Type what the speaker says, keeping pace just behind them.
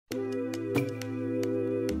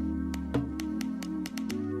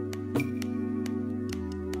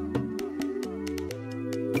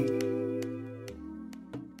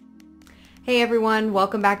Hey everyone,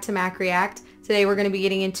 welcome back to Mac React. Today we're going to be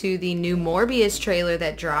getting into the new Morbius trailer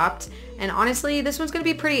that dropped. And honestly, this one's going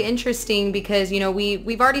to be pretty interesting because,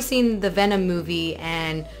 we've already seen the Venom movie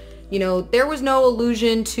and, there was no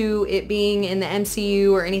allusion to it being in the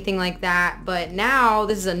MCU or anything like that. But now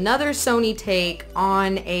this is another Sony take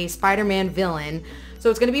on a Spider-Man villain. So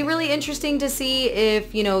it's going to be really interesting to see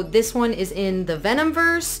if, this one is in the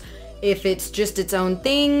Venomverse, if it's just its own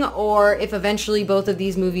thing, or if eventually both of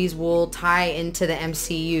these movies will tie into the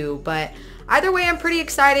MCU. But either way, I'm pretty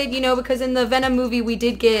excited, because in the Venom movie we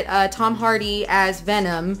did get Tom Hardy as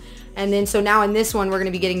Venom, and then so now in this one we're going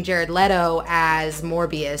to be getting Jared Leto as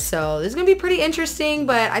Morbius. So this is going to be pretty interesting,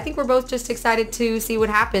 but I think we're both just excited to see what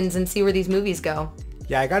happens and see where these movies go.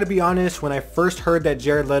 Yeah, I gotta be honest, when I first heard that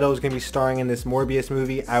Jared Leto was gonna be starring in this Morbius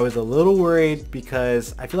movie, I was a little worried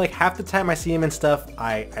because I feel like half the time I see him and stuff,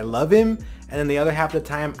 I love him, and then the other half of the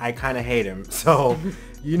time, I kind of hate him. So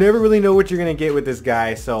you never really know what you're gonna get with this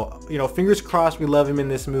guy. So, fingers crossed we love him in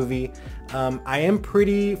this movie. I am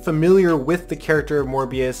pretty familiar with the character of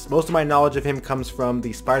Morbius. Most of my knowledge of him comes from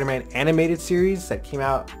the Spider-Man animated series that came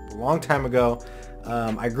out a long time ago.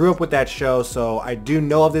 I grew up with that show, so I do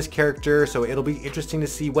know of this character, so it'll be interesting to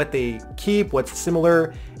see what they keep, what's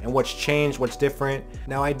similar, and what's changed, what's different.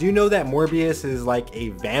 Now, I do know that Morbius is like a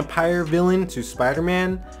vampire villain to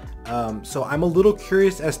Spider-Man, so I'm a little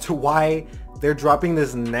curious as to why they're dropping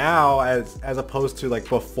this now as opposed to like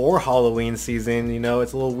before Halloween season.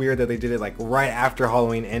 It's a little weird that they did it like right after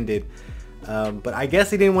Halloween ended, but I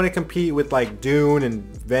guess they didn't want to compete with like Dune and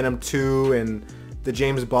Venom 2 and the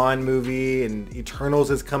James Bond movie, and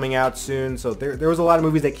Eternals is coming out soon. So there was a lot of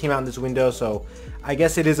movies that came out in this window, so I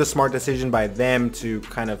guess it is a smart decision by them to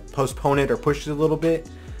kind of postpone it or push it a little bit.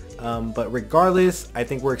 But regardless, I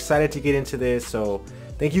think we're excited to get into this, so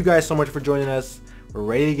thank you guys so much for joining us. We're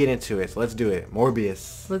ready to get into it, so let's do it.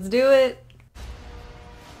 Morbius. Let's do it.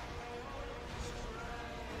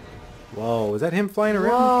 Whoa, was that him flying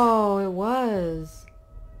around? Whoa, it was.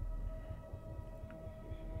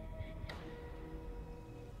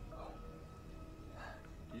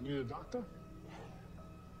 You need a doctor?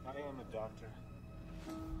 I am a doctor.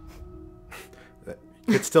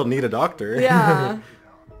 You could still need a doctor. Yeah.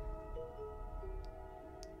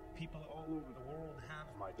 People all over the world have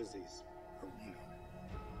my disease.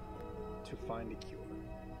 To find a cure,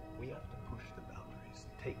 we have to push the boundaries,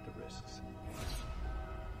 take the risks.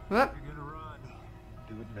 What? You're gonna run.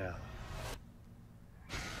 Do it now.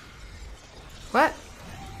 What?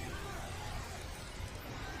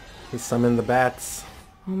 He summoned the bats.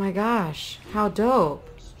 Oh my gosh, how dope.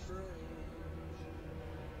 Dr.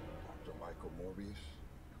 Michael Morbius,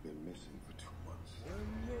 you've been missing for 2 months.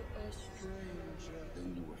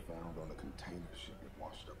 Then you were found on a container ship that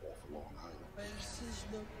washed up off Long Island.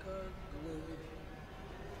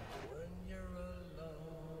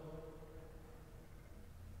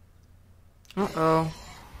 Uh-oh.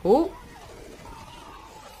 Oh.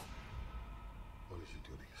 What did you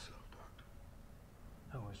do to yourself, Doctor?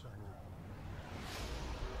 I wish I knew.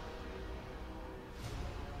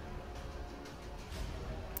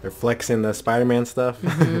 They're flexing the Spider-Man stuff.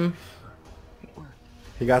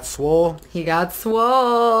 He got swole. He got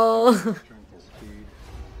swole. Strength and speed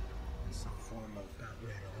and some form of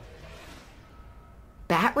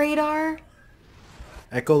Bat radar?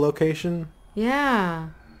 Echolocation. Yeah.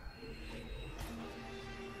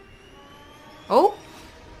 Oh.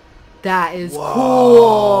 That is Whoa,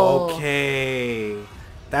 cool. okay.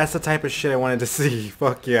 That's the type of shit I wanted to see.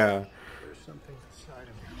 Fuck yeah. There's something inside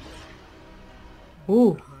of me.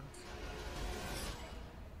 Ooh. Hunt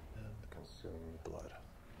and consume blood.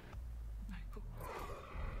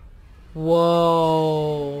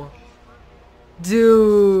 Whoa.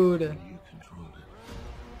 Dude. You control it.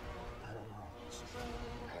 I don't know.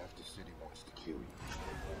 Half the city wants to kill you.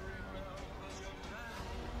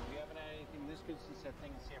 We haven't had anything this good since that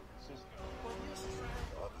thing in San Francisco.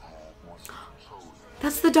 The other half wants to control you.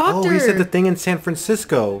 That's the doctor. Oh, he said the thing in San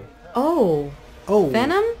Francisco. Oh. Oh.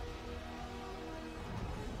 Venom?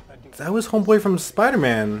 That was homeboy from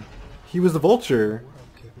Spider-Man. He was the Vulture.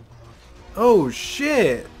 Oh,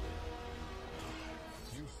 shit.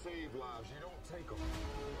 You save lives, you don't take them.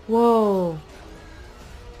 Whoa.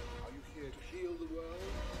 Are you here to heal the world?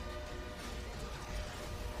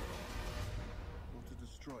 Or to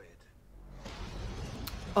destroy it?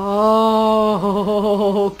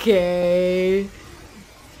 Oh, okay.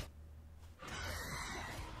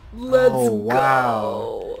 Let's Oh,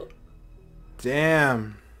 wow. go.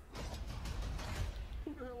 Damn.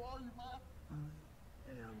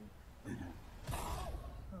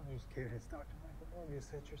 Who's kid? It's Dr. Michael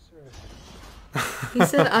Morbius at your service. He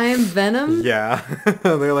said, "I am Venom." Yeah.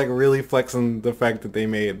 They're like really flexing the fact that they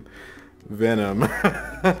made Venom.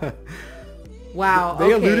 Wow.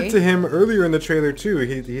 They okay. alluded to him earlier in the trailer too.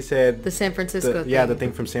 He said The San Francisco thing. yeah, the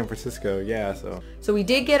thing from San Francisco. Yeah, So we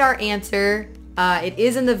did get our answer. It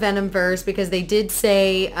is in the Venom verse because they did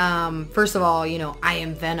say, first of all, you know, I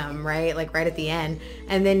am Venom, right? Like right at the end.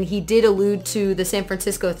 And then he did allude to the San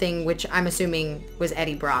Francisco thing, which I'm assuming was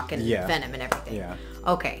Eddie Brock and Venom and everything. Yeah.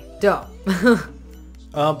 Okay, dope.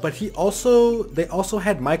 But they also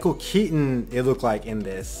had Michael Keaton, it looked like, in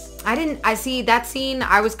this. I see that scene.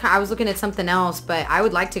 I was looking at something else, but I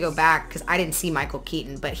would like to go back because I didn't see Michael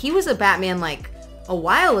Keaton, but he was a Batman like a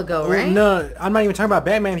while ago, right? No, I'm not even talking about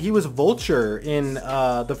Batman. He was Vulture in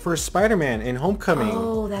the first Spider-Man in Homecoming.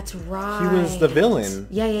 Oh, that's right. He was the villain.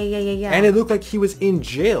 Yeah. And it looked like he was in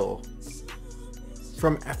jail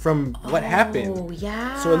from what happened. Oh,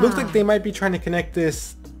 yeah. So it looks like they might be trying to connect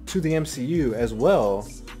this to the MCU as well.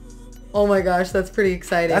 Oh my gosh, that's pretty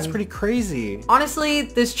exciting. That's pretty crazy. Honestly,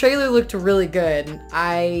 this trailer looked really good.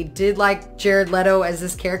 I did like Jared Leto as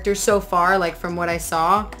this character so far, like from what I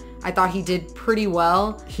saw. I thought he did pretty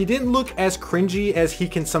well. He didn't look as cringy as he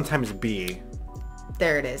can sometimes be.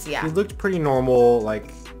 There it is, yeah. He looked pretty normal,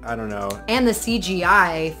 like, I don't know. And the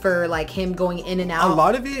CGI for like him going in and out. A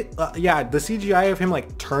lot of it, yeah, the CGI of him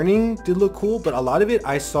like turning did look cool, but a lot of it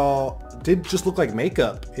I saw did just look like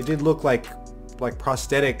makeup. It did look like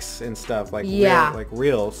prosthetics and stuff, like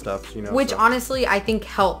real stuff, you know. Which honestly I think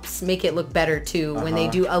helps make it look better too when they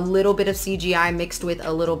do a little bit of CGI mixed with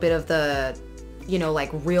a little bit of the, you know, like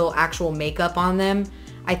real actual makeup on them.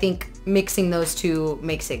 I think mixing those two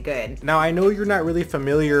makes it good. Now I know you're not really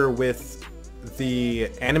familiar with the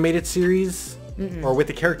animated series or with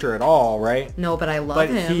the character at all, right? No, but I love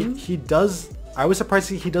him. He does. I was surprised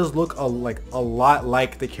he does look a lot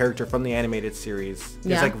like the character from the animated series.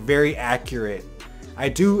 Yeah. It's like very accurate. I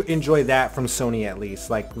do enjoy that from Sony at least.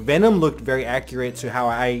 Like Venom looked very accurate to how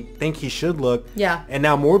I think he should look. Yeah. And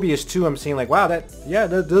now Morbius too, I'm seeing like, wow, that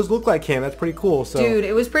does look like him. That's pretty cool. So dude,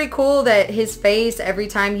 it was pretty cool that his face every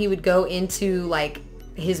time he would go into like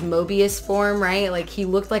his Mobius form, right? Like he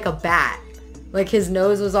looked like a bat. Like his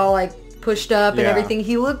nose was all like pushed up and everything.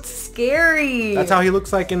 He looked scary. That's how he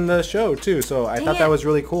looks like in the show too. So I thought that was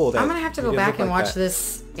really cool. I'm gonna have to go back and watch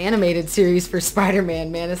this animated series for Spider-Man,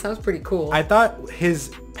 man. It sounds pretty cool. I thought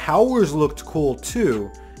his powers looked cool too,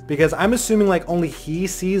 because I'm assuming like only he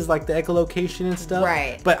sees like the echolocation and stuff.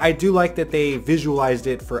 Right. But I do like that they visualized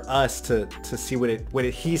it for us to see what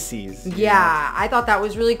he sees. Yeah, I thought that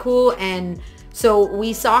was really cool. And so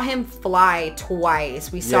we saw him fly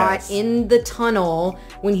twice. We saw it in the tunnel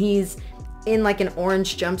when he's in like an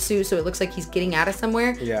orange jumpsuit, so it looks like he's getting out of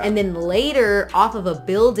somewhere. Yeah. And then later off of a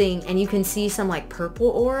building, and you can see some like purple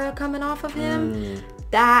aura coming off of him.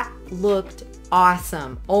 That looked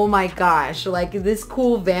awesome. Oh my gosh, like this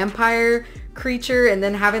cool vampire creature and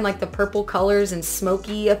then having like the purple colors and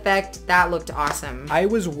smoky effect, that looked awesome. I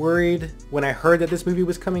was worried when I heard that this movie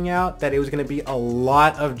was coming out that it was going to be a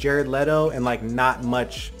lot of Jared Leto and like not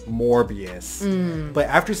much Morbius. But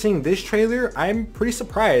after seeing this trailer, I'm pretty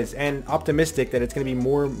surprised and optimistic that it's going to be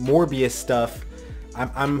more Morbius stuff.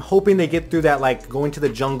 I'm hoping they get through that like going to the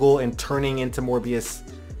jungle and turning into Morbius,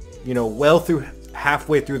 you know, well through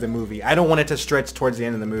halfway through the movie. I don't want it to stretch towards the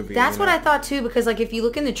end of the movie. That's what I thought too, because like if you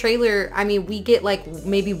look in the trailer, I mean, we get like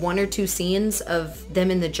maybe 1 or 2 scenes of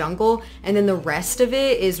them in the jungle, and then the rest of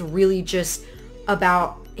it is really just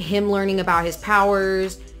about him learning about his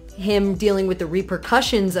powers, him dealing with the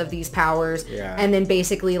repercussions of these powers, and then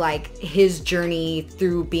basically like his journey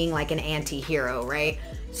through being like an anti-hero, right?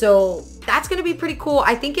 So that's going to be pretty cool.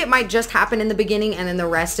 I think it might just happen in the beginning, and then the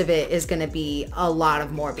rest of it is going to be a lot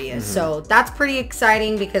of Morbius. So that's pretty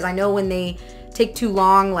exciting, because I know when they take too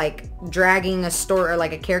long, like dragging a story or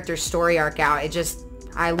like a character's story arc out,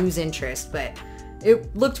 I lose interest. But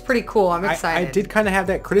it looked pretty cool. I'm excited. I did kind of have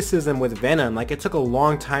that criticism with Venom. Like, it took a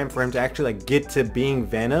long time for him to actually like get to being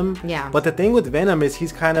Venom. Yeah. But the thing with Venom is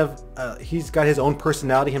he's kind of he's got his own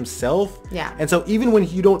personality himself. Yeah. And so even when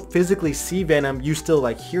you don't physically see Venom, you still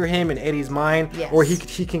like hear him in Eddie's mind. Yes. Or he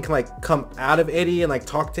can like come out of Eddie and like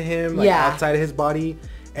talk to him like outside of his body.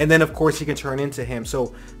 And then of course he can turn into him.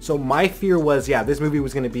 So my fear was, this movie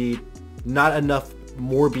was going to be not enough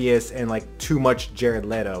Morbius and like too much Jared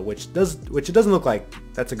Leto, which it doesn't look like.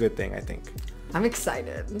 That's a good thing, I think. I'm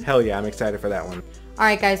excited. Hell yeah, I'm excited for that one.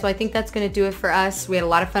 Alright guys, well I think that's going to do it for us. We had a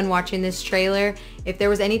lot of fun watching this trailer. If there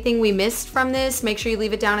was anything we missed from this, make sure you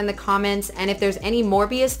leave it down in the comments. And if there's any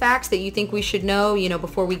Morbius facts that you think we should know, you know,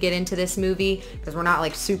 before we get into this movie, because we're not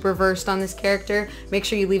like super versed on this character, make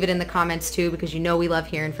sure you leave it in the comments too, because you know we love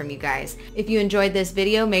hearing from you guys. If you enjoyed this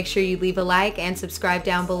video, make sure you leave a like and subscribe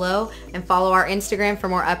down below, and follow our Instagram for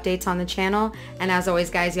more updates on the channel. And as always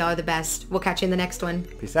guys, y'all are the best. We'll catch you in the next one.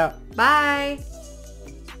 Peace out. Bye!